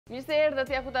Mirë se erdhët,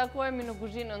 ja ku takojmë në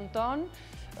kuzhinën tonë,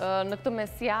 në këtë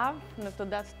mesjavë, në këtë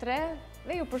datë 3,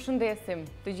 dhe ju përshëndesim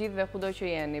të gjithëve kudo që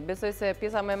jeni. Besoj se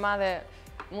pjesa më e madhe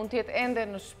mund të jetë ende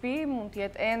në shtëpi, mund të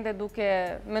jetë ende duke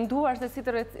menduar se si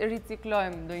të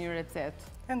riciklojmë ndonjë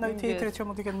recetë. Ndonjë tjetër që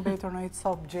mund të ketë mbetur në një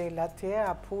copë gjela atje,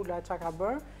 a pula, çka ka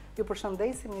bërë, ju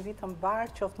përshëndesim një vit të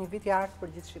mbar, qoftë një vit i artë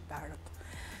për gjithë shqiptarët.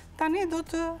 Tani do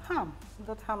të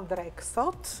ham drek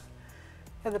sot,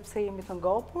 edhe pse jemi të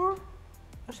ngopur.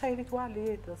 Është ai rituali i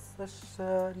jetës, është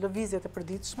lëvizjet e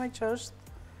përditshme që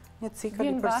është një cikël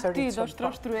i përsëritshëm. Vjen do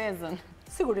shtrosh tryezën.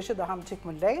 Sigurisht që do ham çik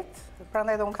më lehtë,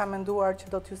 prandaj do un kam menduar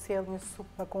që do t'ju sjell një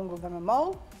supë me kungull dhe me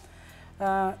moll,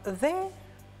 dhe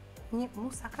një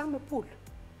musaka me pulë.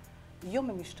 Jo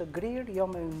me mish të grirë, jo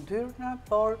me yndyrna,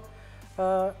 por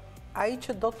ai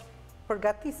që do të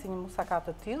përgatisi një musaka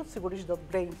të tillë, sigurisht do të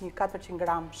blej një 400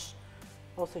 gramsh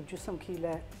ose gjysmë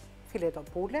kile fileto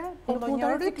pule, mund të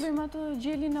riciklojmë atë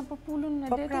gjelin apo pulën në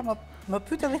detit? Po, më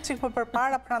pyet edhe çik më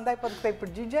përpara, prandaj po të kthej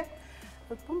përgjigje.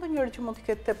 Po ndonjëherë që mund të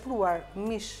ketë tepruar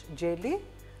mish gjeli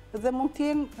dhe mund të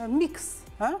jenë mix,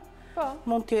 ë? Po.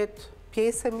 Mund të jetë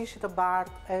pjesë e mishit të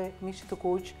bardhë, e mishit të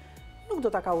kuq. Nuk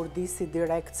do ta kaurdisi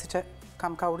direkt, siç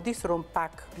kam kaurdisur un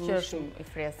pak mishin i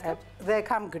freskët. Dhe e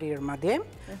kam grirë madje,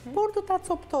 por do ta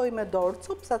copëtoj me dorë,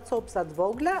 copsa të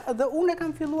vogla, dhe unë e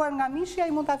kam filluar nga mishi,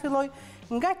 ai mund ta filloj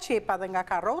nga qepa dhe nga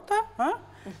karrota,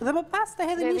 dhe më pas të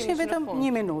hedhë mishin vetëm 1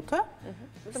 minutë.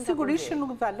 Sigurisht që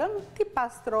nuk ta lëm, ti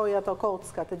pastroj ato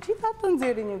kockat të gjitha, të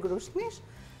nxjerrë një grusht mish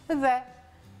dhe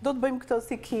do të bëjmë këtë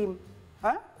si kim.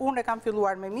 Unë e kam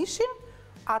filluar me mishin,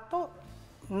 ato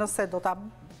nëse do ta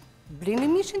blini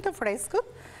mishin të freskët,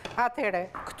 atëre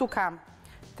këtu kam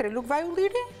 3 lugë vaj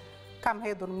ulliri, kam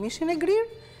hedhur mishin e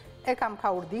grirë, e kam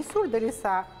kaurdisur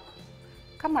derisa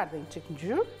kam marrë një çik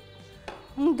ngjyrë,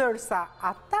 ndërsa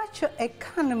ata që e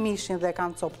kanë mishin dhe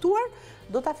kanë coptuar,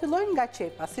 do ta fillojnë nga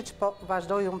qepa, siç po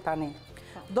vazhdoj unë tani.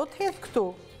 Do të hedh këtu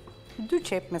 2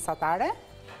 qepë mesatare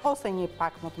ose një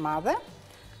pak më të madhe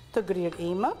të grirë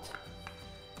imët.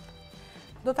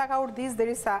 Do ta kaurdis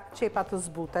derisa qepa të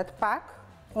zbutet pak,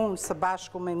 unë së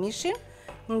bashku me mishin,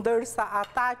 ndërsa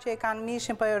ata që e kanë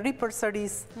mishin për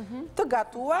ripërsëris të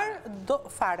gatuar, do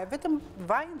fare vetëm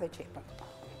vajin dhe qepën.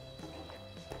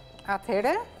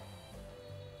 Atëhere,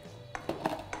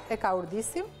 e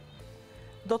kaurdisim,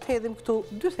 do të hedhim këtu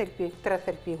 2 thelpinj, 3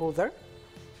 thelpinj hudhër,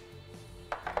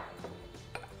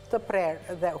 të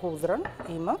prerë dhe hudhrën,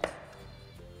 imët.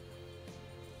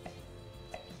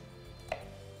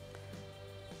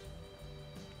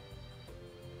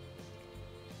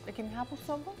 E kemi hapur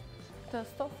sopën? Të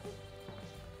stofën?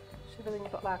 Shqip edhe një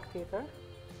plak tjetër,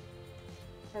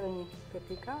 edhe një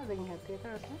pepika, edhe një herë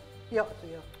tjetër, atë? Jo, atë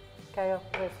jo, ka jo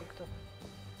refu këtu.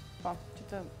 Po, që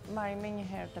të marri me një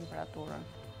herë temperaturën.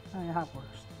 E hapur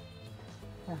është,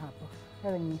 e hapur,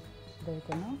 edhe një deri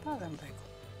te 9 dhe në rregull.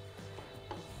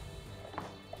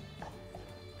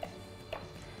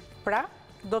 Pra,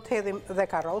 do të hedhim dhe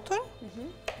karrotën,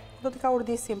 do të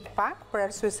kaurdisim pak, për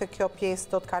arsye se kjo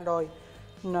pjesë do të kaloj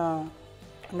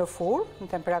në furrë, në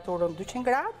temperaturën 200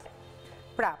 gradë.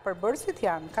 Pra, përbërësit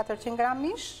janë 400 gram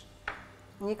mish,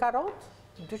 1 karrotë,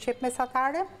 2 qepë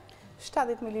mesatare,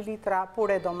 70 ml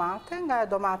pure domate, nga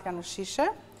domatja në shishe.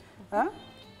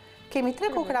 Kemi 3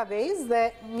 kokrra vezë dhe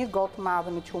 1 gotë madhe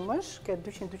me qumësht, ke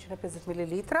 200-250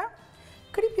 ml,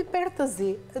 kripë per të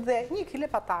zi dhe 1 kile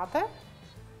patate,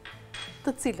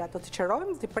 të cilat do të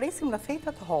qërojmë dhe të presim në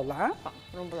fejta të holla. Po,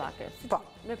 rumbullake. Po.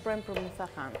 Me projmë për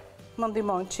musakan. Më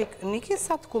ndihmojnë qik niki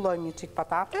sa të kullojmë një qik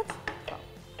patatet.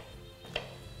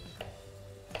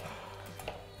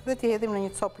 Dhe t'i hedhim në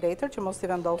një copë letër që mos t'i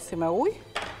vendosim me ujë.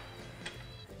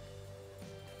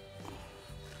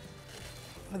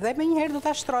 Dhe me njëherë do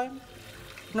t'a shtrojmë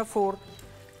në furrë.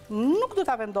 Nuk do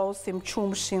t'a vendosim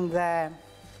qumështin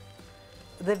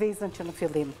dhe vezën që në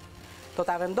fillim. Do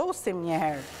t'a vendosim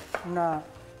njëherë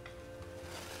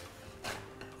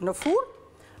në furrë,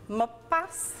 më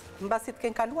pas, mbasi të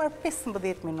kenë kaluar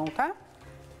 15 minuta,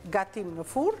 gatim në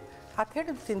furrë,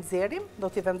 atëherë do t'i nxjerrim, do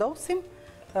t'i vendosim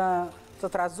të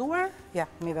trazuar, ja,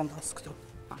 mi vendos këtu.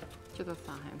 Pa, që të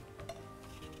thahem.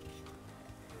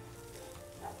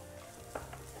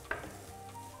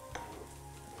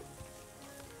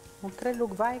 Unë 3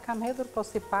 lugë vaj kam hedhur, po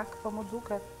si pak, po më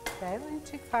duket, ja edhe një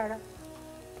qik fare,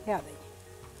 ja dhe një.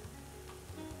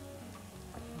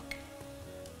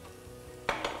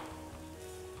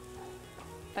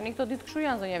 Tani këto ditë kështu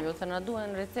janë, zonja Vjollca, na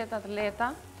duhen recetat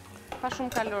lehta, pa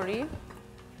shumë kalori.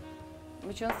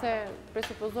 Me qenë se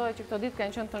presupozohet që këto ditë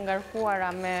kanë qenë të ngarkuara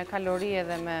me kalori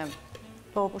edhe me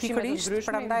ushqime të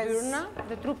ndryshme, yndyrna,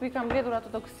 dhe trupi ka mbledhur ato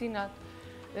toksinat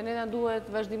Dhe ne na duhet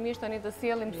vazhdimisht tani të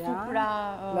sjellim supra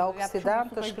me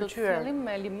oksidant të shkëlqyer,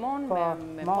 me limon,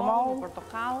 me mollë, me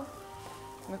portokall,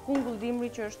 me kungull dimri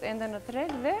që është ende në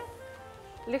treg dhe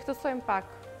lehtësojmë pak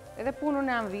edhe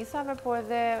punën e anvisave, po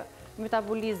edhe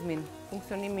metabolizmin,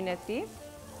 funksionimin e tij.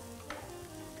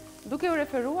 Duke u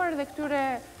referuar dhe këtyre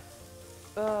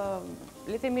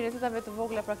le të themi recetave të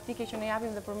vogla praktike që ne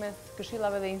japim dhe përmes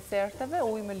këshillave dhe inserteve,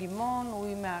 ujë me limon,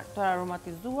 ujë me të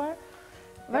aromatizuar.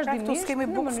 Vazhdimisht kemi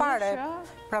bukë fare,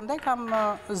 prandaj kam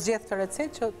zgjedhur të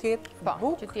recetë që të jetë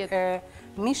bukë e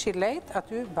mish i lehtë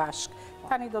aty bashk.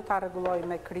 Tani do ta rregulloj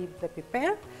me kripë dhe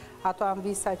piper, ato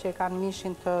anvisa që kanë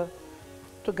mishin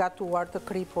të gatuar, të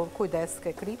kripur, kujdes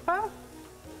ke kripa.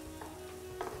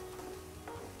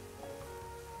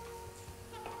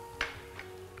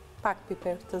 Pak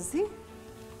piper të zi.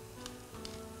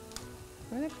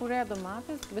 Edhe purea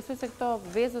domates, besoj se këto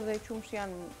vezë dhe qumësht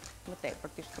janë më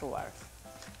tepër të shtruar.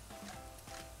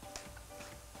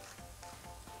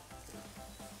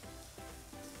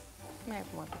 Me e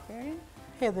mua piperin.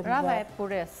 Rava e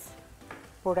pures.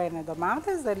 Puren e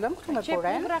domates dhe lëm këtu me puren.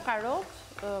 Qepë, hudhra, karrotë,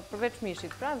 përveç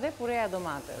mishit, pra dhe purea e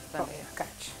domates.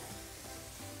 Kaq.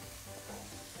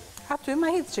 Aty ma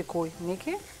hitë qikuj,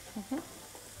 Niki.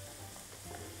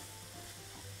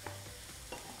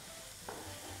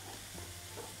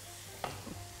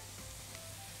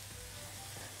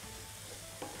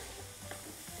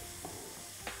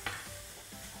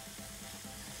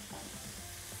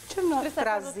 Që në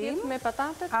trazim,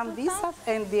 anvisat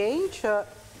e ndjenjë që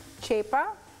qepa,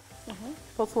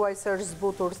 po thuaj se është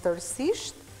zbutur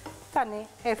tërësisht, tani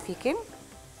e fikim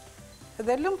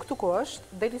dhe lëm këtu ku është,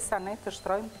 derisa ne të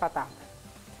shtrojmë patate.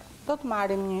 Do të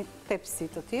marrim një tepsi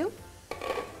të tillë,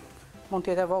 mund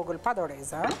t'jetë e vogël pa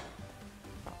doreza,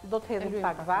 do të hedhim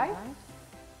pak vaj,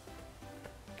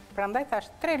 prandaj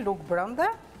tash 3 lugë brenda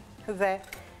dhe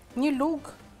një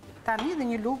lugë tani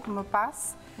dhe një lugë më pas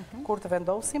kur të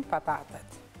vendosim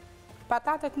patatet.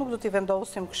 Patatet nuk do t'i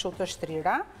vendosim kështu të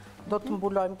shtrira, do të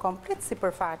mbulojmë komplet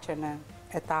sipërfaqen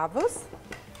e tavës,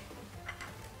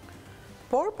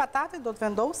 por patatet do të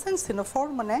vendosen si në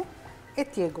formën e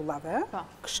tjegullave.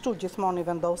 Kështu gjithmonë i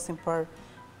vendosim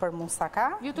për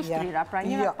musaka. Jo të shtrira, pra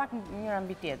njëra pak njëra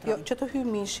mbi tjetrën. Jo, që të hyjë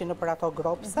mishi nëpër ato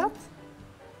gropsat.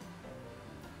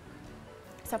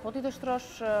 Sa po ti të shtrosh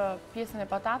pjesën e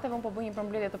patateve, unë po bëj një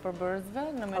përmbledhje të përbërësve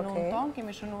në menun ton.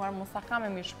 Kemi shënuar musaka me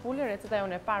mish pule, receta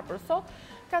jonë e parë për sot,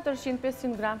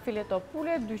 400-500 gram fileto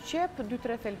pule, 2 qepë,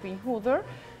 2-3 thelpinj hudhër,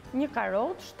 1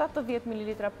 karrotë, 70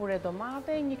 ml pure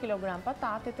domate, 1 kg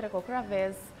patate, 3 kokrra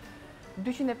vezë,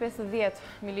 250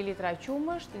 ml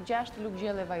qumësht, 6 lugë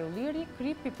gjelle vaj ulliri,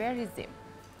 kripë, piper, ziejmë.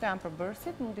 Këto janë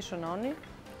përbërësit, mund t'i shënoni.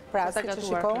 Pra, si që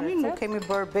shikoni, nuk kemi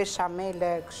bërë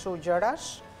beshamele kështu gjërash,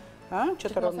 që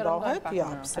të rëndohet, jo,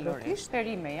 absolutisht.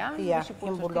 Perime janë, ja,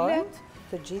 imbulojmë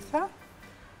të gjitha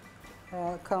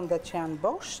këndet që janë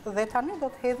bosh dhe tani do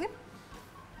të hedhim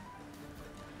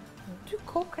 2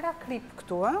 kokra kripë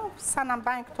këtu, sa në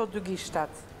mbajnë këto 2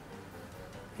 gishtat.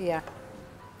 Ja.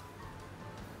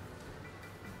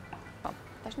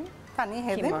 Tani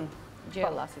hedhim kimon,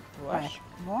 gjella si të thuash.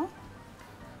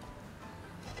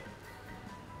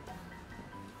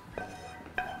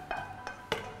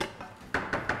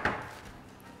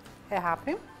 E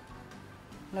hapim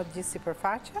në të gjithë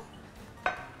sipërfaqen.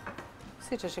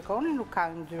 Si që shikoni, nuk ka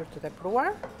yndyrë të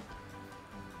tepruar.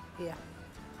 Ja.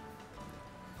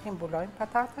 Imbulojmë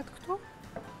patatet këtu.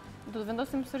 Do të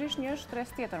vendosim sërish një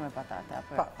shtres tjetër me patate?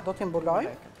 Po, do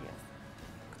t'imbulojmë.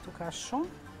 Këtu ka shumë.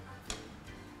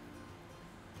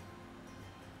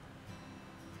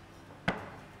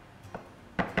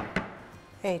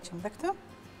 Heqim dhe këtë.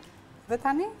 Dhe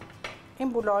tani,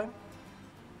 imbulojmë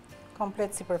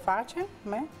komplet sipërfaqen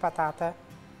me patate.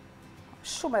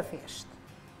 Shumë e thjeshtë.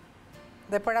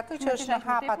 Dhe për atë që është në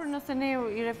hapat... Nëse ne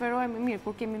i referojmë mirë,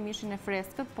 kur kemi mishin e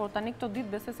freskët, por tani këto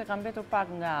ditë besoj se ka mbetur pak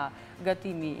nga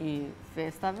gatimi i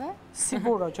festave.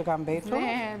 Siguro që ka mbetur.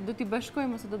 Ne do t'i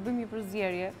bashkojmë ose do të bëjmë një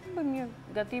përzierje, bëjmë një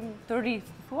gatim të ri,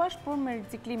 thuash, por me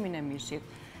riciklimin e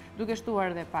mishit. Duke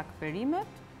shtuar dhe pak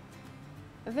perimet,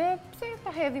 dhe pse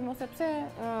ta hedhim ose pse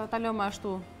ta lëmë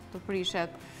ashtu të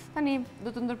prishet. Tani,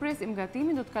 do të ndërpresim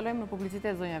gatimin, do të kalojmë në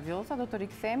publicitet zonja Vjollca, do të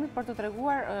rikthehemi për të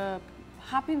treguar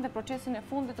hapin dhe procesin e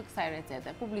fundit të kësaj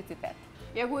recete, publicitet.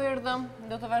 Ja ku erdhëm,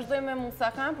 do të vazhdojmë me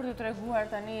musakan për të treguar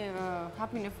tani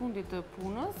hapin e fundit të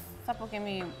punës, sapo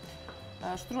kemi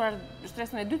shtruar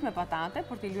shtresën e dytë me patate,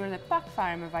 për t'i lyer dhe pak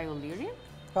fare me vaj ulliri.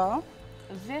 Po.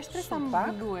 Dhe shtresa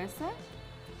mbuluese.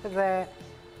 Dhe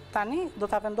tani do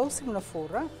ta vendosim në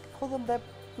furrë, hodhëm dhe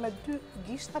me 2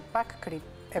 gishta pak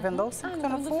kripë. E vendosim këtë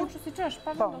në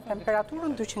furrë, po,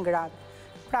 temperaturën 200 gradë.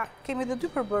 Pra, kemi dhe dy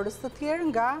përbërës të tjerë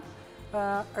nga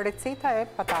receta e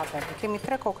patateve. Kemi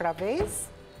 3 kokrra vezë,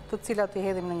 të cilat i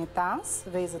hedhim në një tas,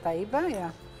 vezët a ibe, ja.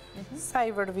 Sa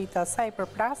i vërvita, sa i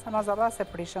përpras, ama zalla se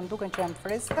prishën, duken që janë të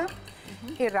freska.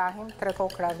 I rahim 3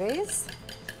 kokrra vezë.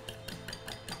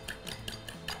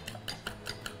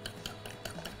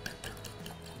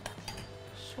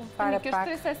 Shumë fare Kjo pak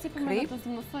shtresa e si për me kripë. të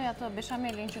zmësoj atë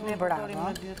beshamelin që ne përdorim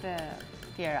në dytë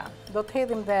tjera. Do të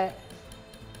hedhim dhe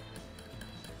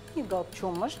një gotë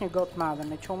qumësht, një gotë madhe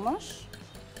me qumësht.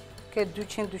 Ke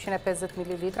 200-250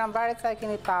 ml, në varet sa e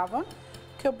keni tavën.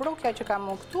 Kjo brokja që kam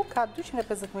unë këtu ka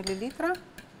 250 ml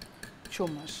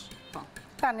qumësht.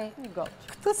 Tani,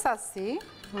 këtë sasi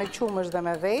me qumësht dhe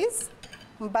me vezë,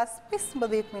 mbas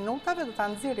 15 minutave do ta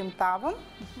nxjerrim tavën,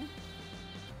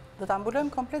 do ta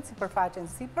mbulojmë komplet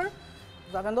sipërfaqen sipër,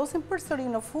 do ta vendosim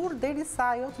përsëri në furrë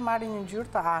derisa ajo të marrë një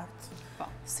ngjyrë të artë.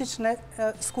 Siç ne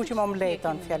skuqim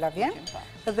omletën, fjala vjen.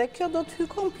 Dhe kjo do të hyj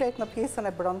komplet në pjesën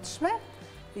e brendshme,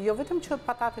 jo vetëm që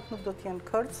patatet nuk do të jenë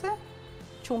kërce,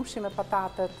 qumshi me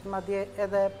patatet, madje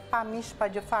edhe pa mish, pa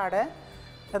gjë fare,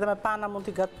 edhe me pana mund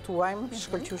t'i gatuajmë,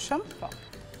 shkëlqyshëm.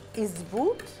 I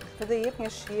zbut dhe jep një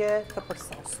shije të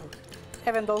përsosur. E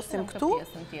vendosim këtu,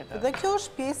 dhe kjo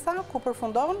është pjesa ku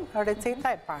përfundon receta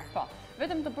e parë.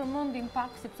 Vetëm të përmendim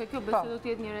pak, sepse kjo besoj do të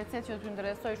jetë një recetë që do t'ju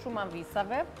interesoj shumë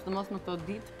anvisave, sidomos në këto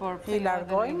ditë, por i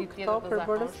largojmë këto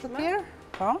përbërës të tjerë.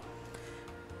 Po.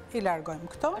 I largojmë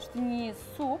këto. Është një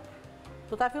supë.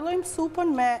 Do ta fillojmë supën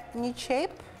me një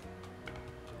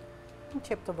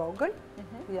qep të vogël.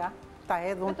 Ja, ta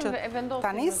hedh unë që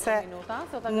tani se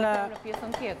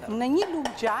në një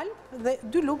lugë gjalp dhe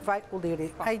 2 lugë vaj ulliri.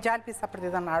 Ai gjalpi sa për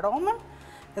t'i dhënë aromën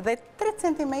dhe 3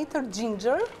 cm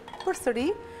ginger përsëri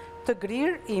të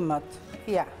grirë imët.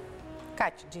 Ja,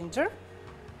 kaq ginger.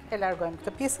 E largojmë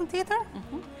këtë pjesën tjetër.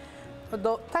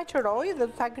 Do ta qëroj dhe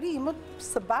do ta gri imët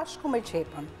së bashku me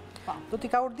qepën. Do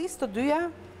t'i ka urdis të dyja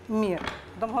mirë.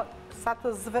 Sa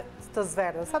të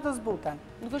zverdhen, sa të zbuten.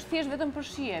 Nuk është thjesht vetëm për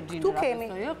shije, ginger,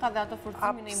 apo ka dhe atë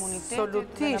forcimin e imunitetit.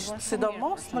 Absolutisht,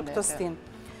 sidomos në këtë stin.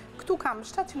 Këtu kam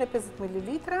 750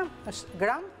 ml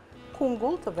gram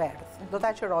kungull të verdh. Do ta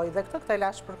qëroj dhe këtë e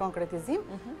lash për konkretizim,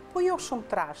 po jo shumë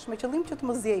trash, me qëllim që të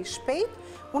më zjej shpejt,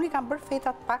 unë i kam bërë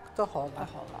fetat pak të holla.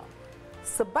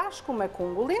 Së bashku me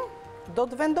kungullin, do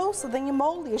të vendosë dhe një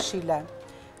mollë jeshile.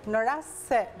 Në rast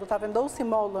se do ta vendosim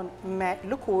mollën me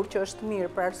lëkurë, që është mirë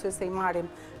për arsye se i marrim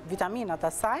vitaminat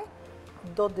asaj,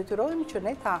 do të detyrojmë që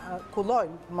ne ta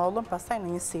kullojmë mollën pastaj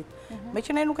në një sit. Me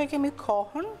që ne nuk e kemi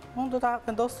kohën, unë do ta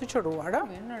vendos të qëruar.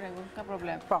 Në rregull, ka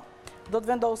problem. Po, do të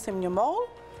vendosim një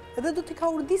mollë dhe do t'i ka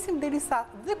urdisim derisa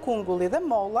dhe kungulli dhe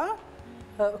molla,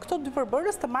 këto dy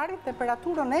përbërës të marrin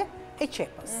temperaturën e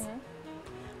qepës.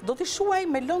 Do t'i shuaj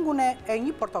me lëngun e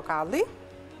një portokalli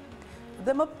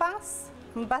dhe më pas,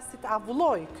 mbasi të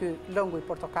avulloj ky lëngu i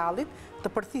portokallit,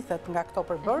 të përthithet nga këto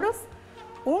përbërës,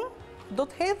 unë do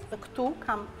të hedh këtu,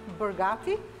 kam bërë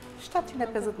gati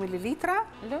 750 ml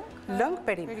lëng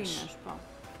perimesh.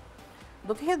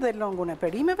 Do të hedh dhe lëngun e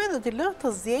perimeve dhe t'i lë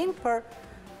të zjejnë për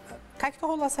kaq të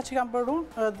holla sa që kam bërë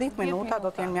unë, 10 minuta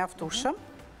do t'jenë mjaftueshëm.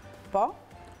 Po,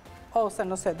 ose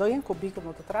nëse do jenë kubikët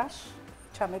më të trash,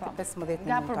 qa me të 15 minuta.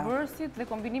 Nga përbërësit dhe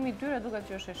kombinimi tyre duket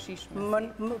që është e shishme.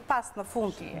 Pas në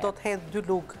fund do të hedh 2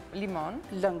 lugë limon,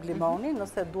 lëng limoni,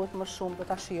 nëse duhet më shumë do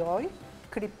ta shijoj,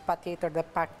 kripë patjetër dhe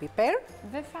pak piper.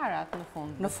 Dhe farat në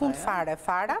fund. Në fund fare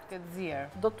farat. Këtë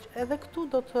zirë. Edhe këtu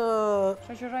do të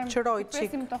qëroj qik.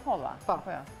 Presim të holla.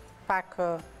 Pak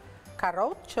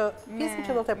karrotë, që pjesën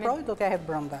që do të eproj do t'ja hedh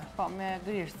brenda. Po, me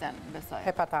grirsen, besoj.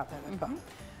 E patateve, po.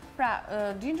 Pra,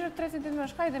 ginger 3 cm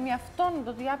shkaj dhe mjafton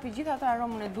do të japi gjithë atë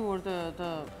aromën e duhur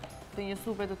të një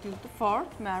supe të tillë të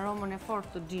fortë, me aromën e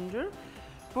fortë të ginger,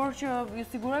 por që ju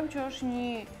sigurojmë që është një...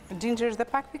 Ginger është dhe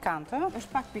pak pikant,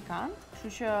 është pak pikant,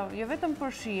 kështu që jo vetëm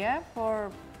për shije,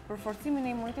 por për forcimin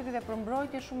e imunitetit dhe për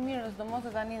mbrojtje shumë mirë, sidomos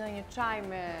se tani në një çaj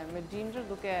me ginger,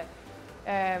 duke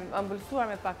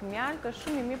ëmbëlsuar me pak mjaltë, është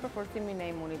shumë i mirë për forcimin e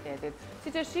imunitetit.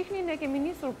 Siç e shihni, ne kemi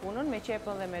nisur punën me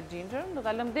qepën dhe me ginger, do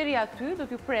ta lëm deri aty, do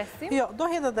t'ju presim. Jo, do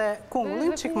hedh edhe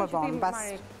kungullin çik më vonë, pas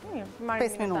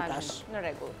 5 minutash. Në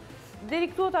rregull. Deri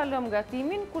këtu ta lëm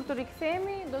gatimin, kur të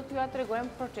rikthehemi do t'ju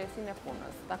tregojmë procesin e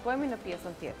punës. Takohemi në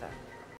pjesën tjetër.